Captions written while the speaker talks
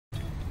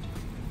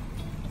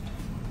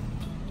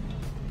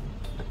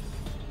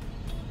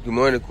Good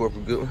morning,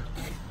 Corporal Goodwin.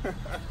 Good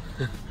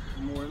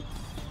morning.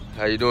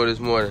 How you doing this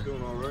morning?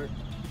 Doing all right.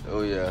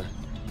 Oh yeah.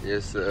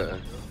 Yes,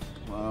 sir.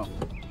 Wow.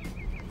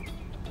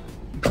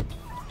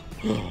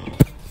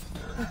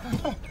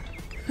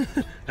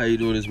 How you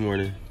doing this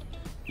morning?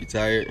 You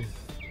tired?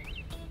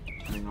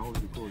 I mean, I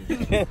was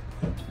recording.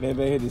 Man,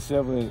 they hit the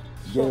shovel and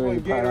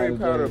Gatorade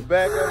powder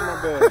back out of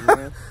my bag,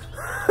 man.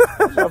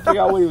 I'm trying to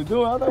figure out what he was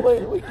doing. I was like,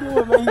 what you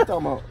doing, man? You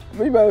talking about?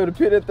 You might want to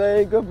pit that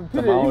thing up and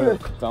pit it. I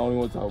don't even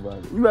want to talk about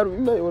it. You might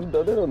want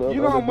to do that on the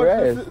You know how much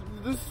grass.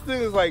 this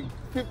thing is like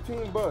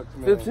 $15,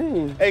 man.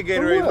 15? Hey,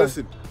 Gatorade,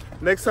 listen.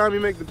 Next time you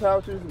make the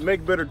pouches,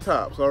 make better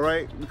tops, all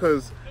right?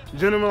 Because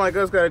gentlemen like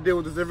us got to deal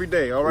with this every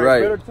day, all right?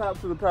 Right. Better tops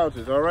for the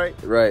pouches, all right?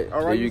 Right. All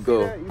right. There you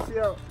go. You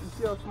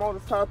see how small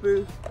this top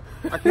is?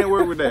 I can't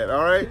work with that,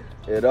 all right?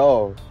 At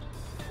all.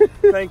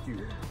 Thank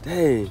you.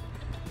 Dang.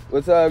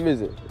 What time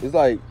is it? It's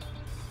like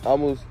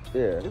almost,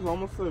 yeah. It's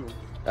almost 7.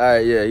 All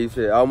right, yeah, he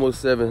said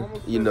almost 7,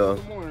 Almost you 7 know. in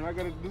the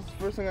morning. This is the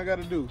first thing I got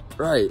to do.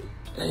 Right.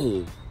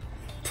 Dang.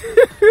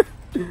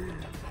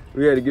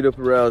 We had to get up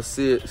around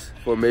 6,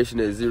 formation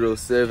at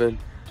 07.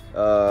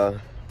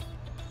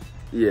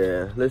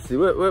 Yeah, let's see.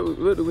 What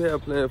do we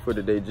have planned for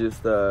today?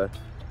 Just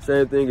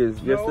same thing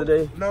as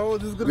yesterday? No,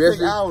 this is gonna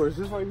take hours.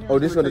 This right here. Oh,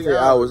 this is gonna take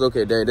hours.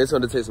 Okay, dang, that's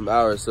gonna take some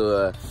hours.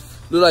 So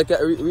look like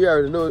we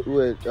already know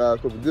what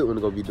Corporal Goodwin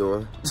is gonna be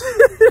doing.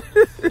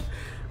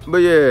 But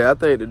yeah, I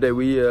think today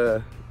we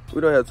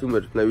don't have too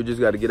much planned. We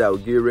just got to get our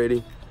gear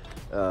ready.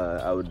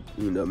 Our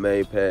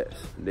main packs,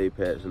 day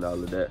packs, and all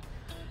of that.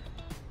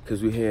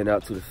 Cause we heading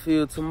out to the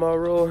field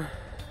tomorrow.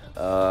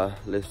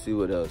 Let's see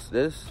what else.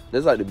 That's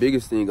like the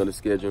biggest thing on the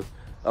schedule.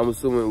 I'm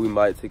assuming we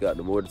might take out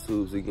the mortar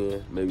tubes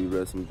again, maybe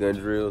run some gun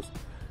drills.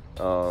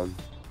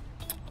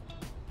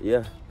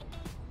 Yeah.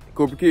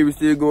 Corporal Keel, we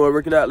still going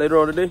working out later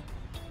on today?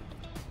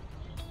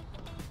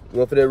 You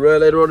going for that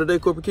run later on today,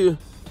 Corporal Keel?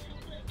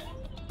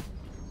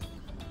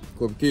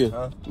 Corporal Keel,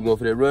 huh? You going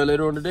for that run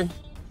later on today?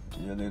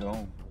 Yeah, later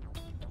on.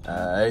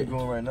 Alright.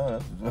 Going right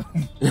now.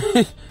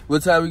 That's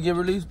What time we get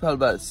released? Probably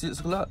about 6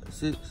 o'clock?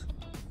 6?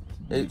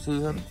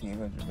 1800?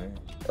 1800, man.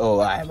 Oh,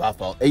 alright, my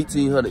fault.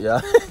 1800,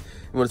 y'all.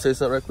 You want to say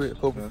something right quick,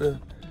 Corporal Phil?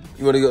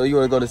 You want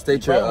to go to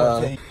state your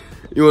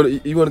you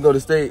want to go to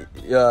state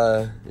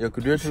your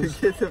credentials?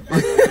 Get the fuck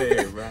out of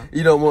here, bro.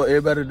 You don't want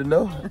everybody to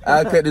know?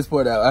 I'll cut this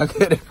part out.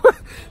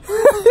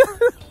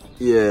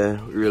 Yeah,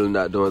 we're really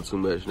not doing too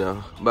much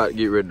now. About to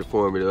get ready to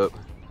form it up.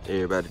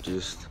 Everybody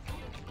just,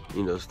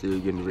 still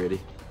getting ready.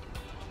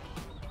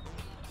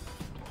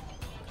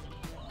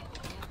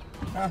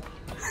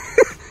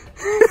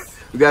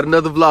 We got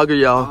another vlogger,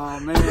 y'all. Oh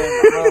man,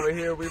 I'm over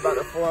here. We about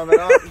to form it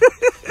up.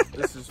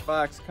 This is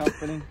Fox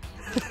Company.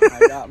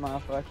 I got my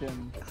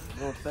fucking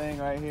little thing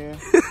right here.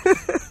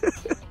 This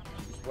is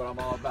what I'm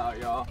all about,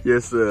 y'all.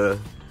 Yes, sir.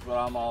 This is what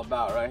I'm all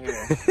about right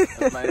here.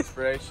 That's my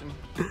inspiration.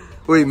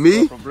 Wait,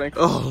 me?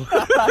 Oh.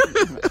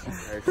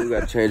 Alright, so we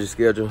gotta change the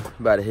schedule.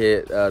 About to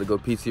head to go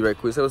PT right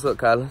quick. Say what's up,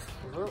 Collins?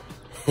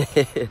 What's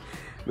up?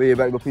 But yeah,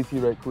 about to go PT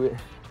right quick.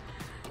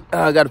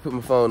 I gotta put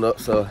my phone up,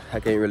 so I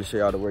can't really show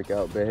y'all the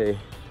workout, but hey,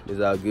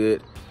 it's all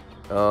good.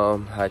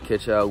 I'll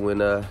catch y'all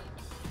when I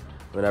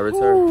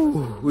return.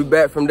 Ooh. We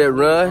back from that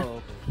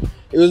run.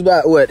 It was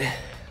about what?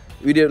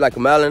 We did like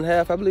 1.5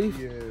 miles, I believe.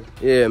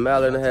 Yeah,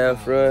 1.5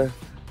 miles run.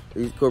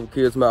 These Corporal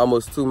Keel's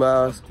almost 2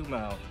 miles. 2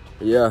 miles.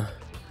 Yeah.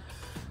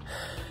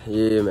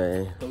 Yeah,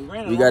 man. So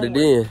we got it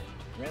in.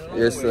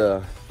 Yes,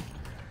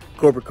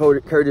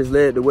 Corporal Curtis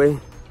led the way.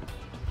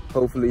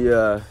 Hopefully,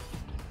 I'll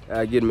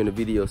get him in the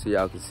video so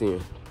y'all can see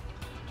him.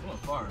 Going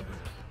far, but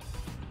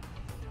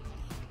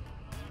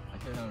I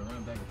can't have to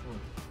run back and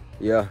forth.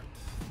 Yeah,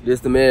 this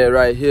the man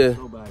right here.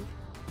 Nobody.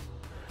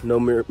 No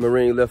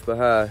Marine left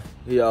behind.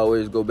 He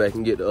always go back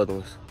and get the other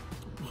ones.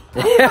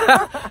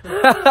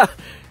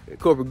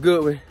 Corporal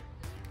Goodwin,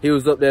 he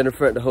was up there in the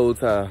front the whole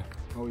time.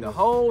 Oh, yeah. The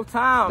whole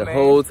time, man. The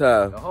whole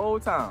time. The whole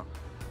time.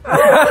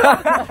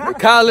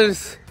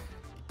 Collins,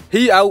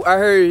 I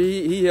heard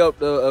he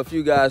helped a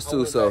few guys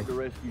too, so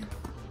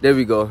there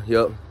we go.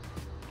 Yep,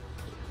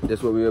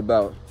 that's what we're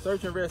about.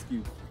 Search and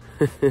rescue.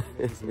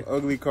 Some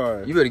ugly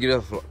cars. You better get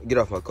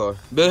off my car.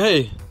 But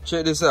hey,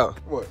 check this out.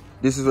 What?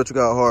 This is what you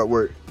got hard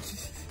work.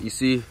 You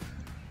see,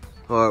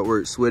 hard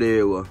work, sweat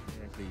everywhere.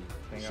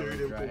 Sure you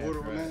didn't put water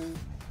on that?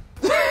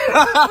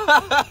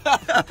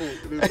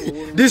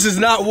 This is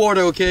not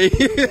water, okay?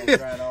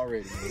 Dried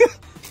already, man.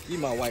 Give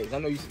my wipes. I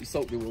know you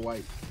soaked it with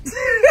wipes.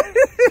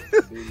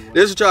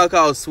 This is what y'all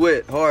call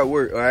sweat, hard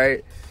work, all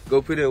right?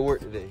 Go put in work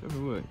today.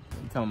 What? You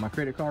talking my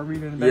credit card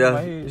reader in the back of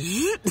my head?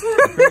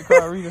 My credit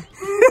card reader?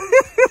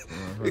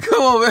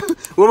 Come on, man.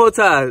 One more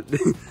time.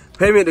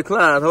 Payment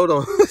declined. Hold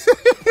on.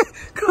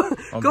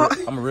 I'm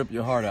gonna rip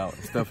your heart out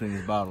and stuff it in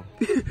this bottle.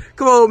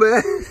 Come on,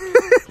 man.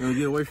 You don't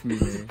get away from me,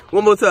 man.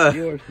 One more time.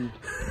 Get away from me.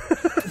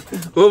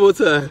 One more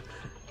time.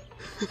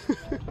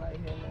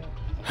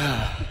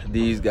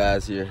 These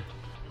guys here.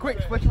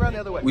 Quick, switch around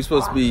the other way. We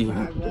supposed to be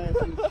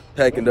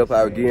packing up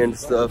our gear and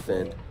stuff,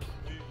 and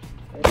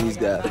these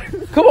guys.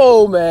 Come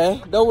on,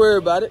 man. Don't worry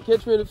about it.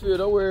 Catch me in the field.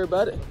 Don't worry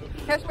about it.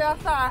 Catch me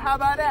outside. How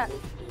about that?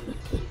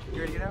 You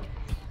ready to get out?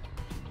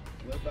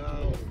 What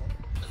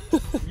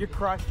about? Your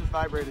crotch just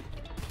vibrated.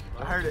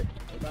 I heard it.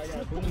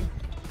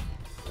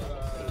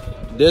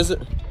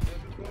 Desert.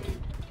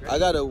 I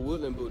got a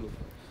woodland booty.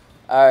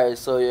 Alright,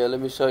 so yeah, let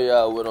me show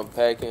y'all what I'm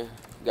packing.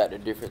 Got the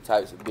different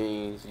types of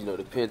beans, you know,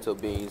 the pinto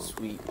beans,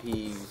 sweet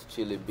peas,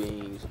 chili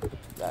beans,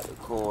 got the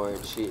corn,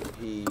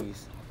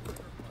 chickpeas.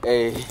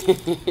 Hey,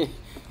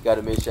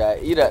 gotta make sure I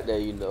eat out there,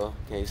 you know,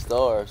 can't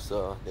starve,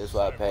 so that's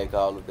why I pack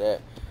all of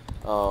that.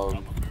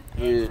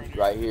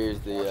 Right here is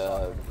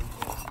the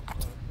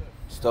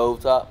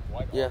stove top.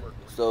 Yeah,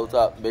 stove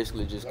top.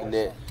 Basically just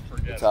connect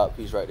the top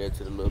piece right there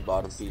to the little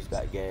bottom piece,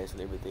 got gas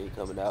and everything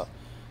coming out.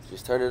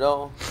 Just turn it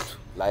on,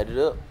 light it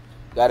up.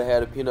 Gotta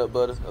have the peanut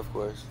butter, of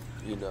course,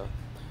 you know.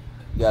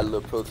 Got a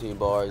little protein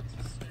bars.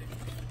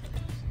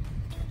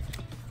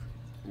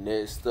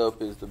 Next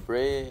up is the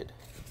bread,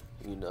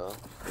 you know,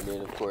 and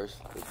then of course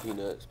the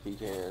peanuts,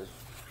 pecans,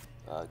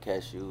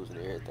 cashews and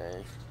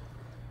everything.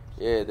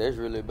 Yeah, that's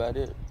really about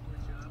it.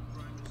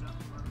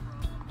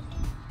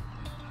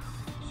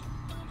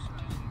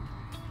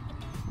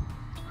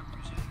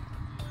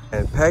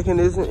 And packing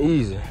isn't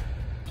easy.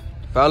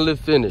 Finally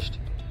finished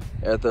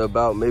after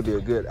about maybe a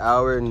good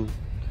hour and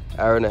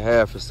a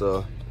half or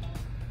so.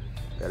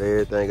 Got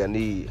everything I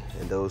need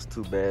in those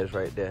 2 bags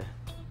right there.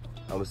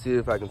 I'm gonna see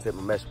if I can take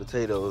my mashed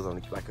potatoes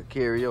on like a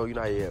carry-on. You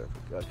know how you have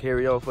a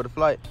carry-on for the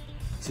flight?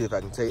 See if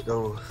I can take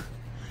those.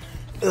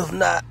 If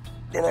not,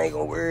 then I ain't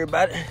gonna worry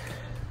about it.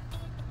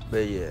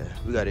 But yeah,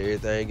 we got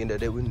everything in there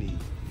that we need.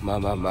 My.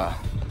 Well,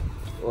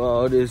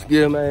 all this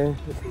gear, man.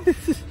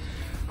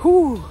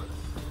 Whew.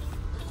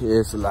 Yeah,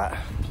 it's a lot.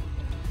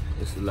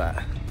 It's a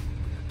lot.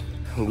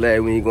 I'm glad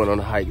we ain't going on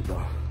a hike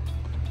though.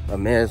 My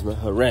man's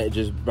Harant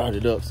just brought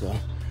it up, so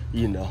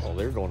you know. Oh,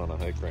 they're going on a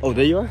hike right now. Oh,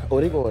 there you are? Oh,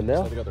 they going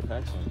now? So they got their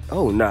packs on.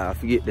 Oh, nah,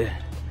 forget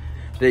that.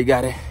 They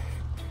got it.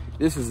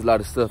 This is a lot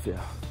of stuff, y'all.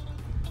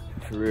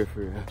 For real, for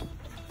real.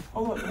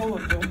 Hold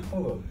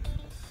up.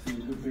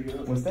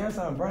 When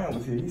Stanson Brown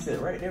was here, he said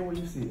right there where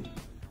you see it.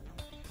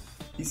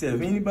 He said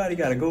if anybody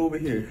gotta go over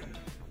here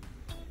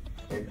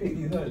and pick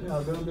these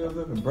 $100 dumbbells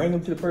up and bring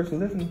them to the person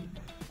lifting them,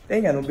 they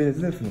ain't got no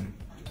business lifting them.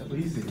 That's what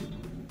he said.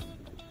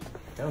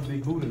 That was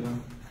big booty now.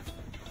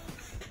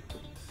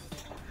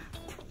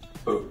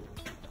 I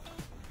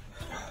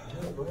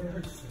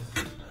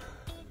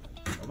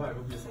might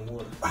go get some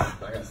water. I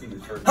gotta see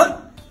this first.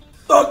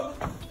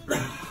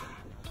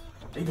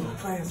 They doing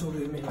class over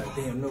there make like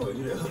damn noise.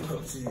 You that hook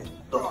up shit.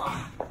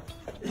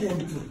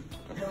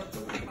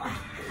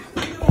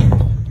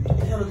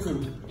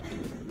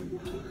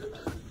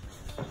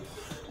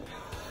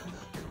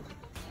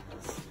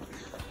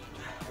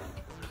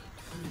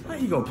 How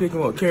you gonna pick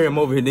him up, carry him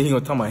over here, then he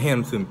gonna talk about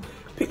hand him to me?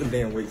 Pick them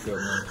damn weights up,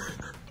 man.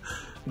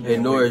 Hey,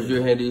 Norris,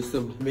 you hand these to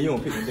me. Man, you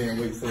don't pick them damn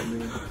weights up,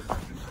 man.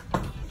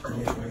 Come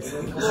on,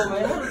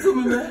 man. Hand it to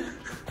me, man.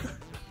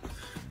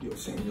 You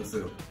ashamed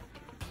yourself.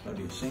 I'll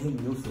be ashamed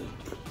of yourself.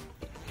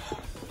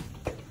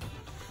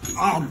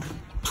 Come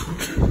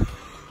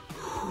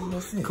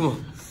on.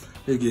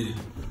 Let's get it.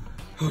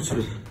 Hold you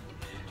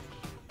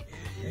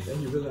there. Then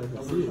you realize I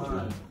see it. All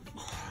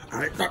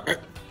right.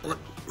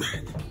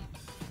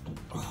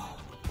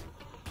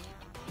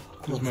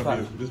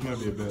 This might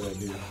be a bad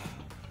idea.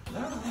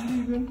 Nah,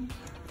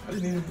 I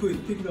just need to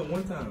pick it up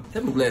one time.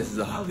 Take my glasses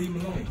off. I'll leave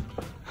them alone.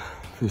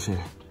 Appreciate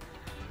it.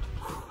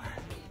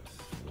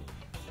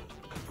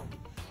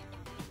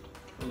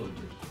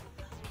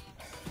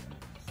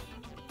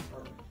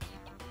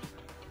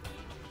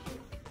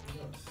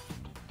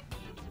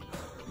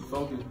 You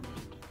focus.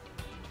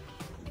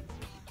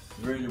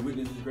 You ready to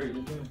witness this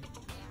greatness, man?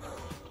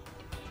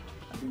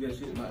 I do that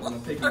shit when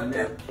I'm taking a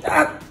nap.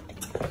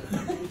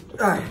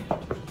 Alright.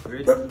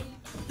 Ready?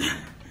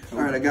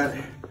 Alright, I got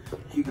it.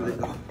 You can let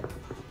go.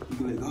 You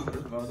can let go.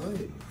 Go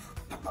ahead.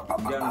 You got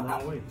him the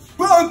wrong way.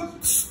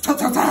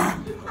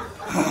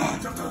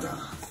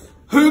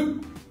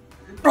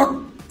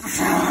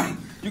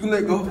 You can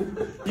let go.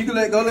 You can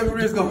let go. Let my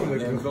wrist go.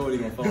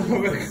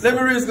 Let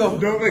my wrist go.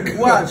 Don't let go.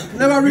 Watch.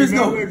 Let my wrist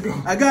go. Let go.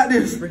 I got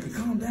this. Ricky,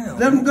 calm down.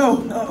 Let him go.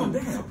 Calm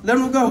down. Let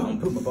him go. I'm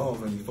gonna put my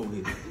balls on your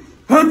forehead.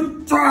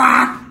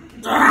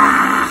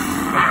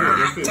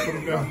 That's it. Put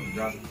him down.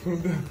 Drop it. Put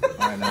him down.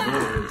 All right, now go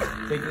over.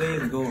 Take your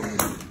legs and go over.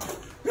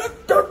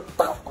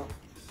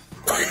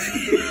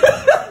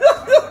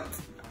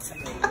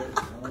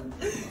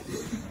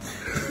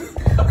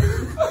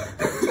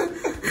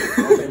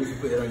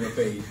 Put it on your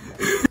face.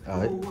 All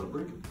right.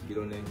 Get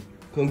on there.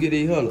 Come get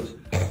these $100s.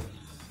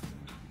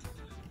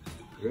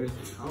 Ready?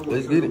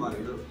 Let's get it.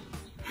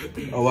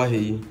 Oh, I hear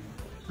you.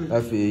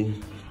 I feel you.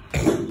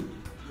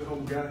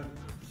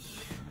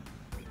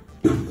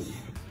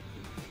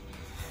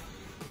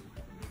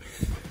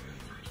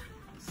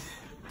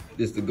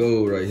 This the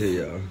goal right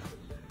here, y'all.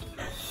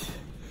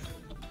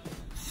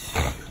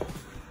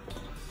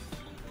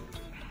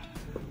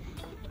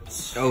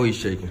 Oh, he's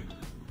shaking.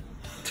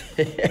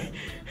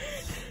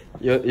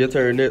 your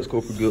turn next,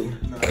 Corporal Goodwin.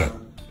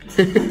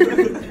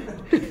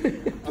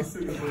 I'll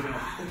see you later.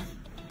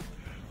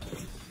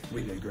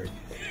 Wait, that's great.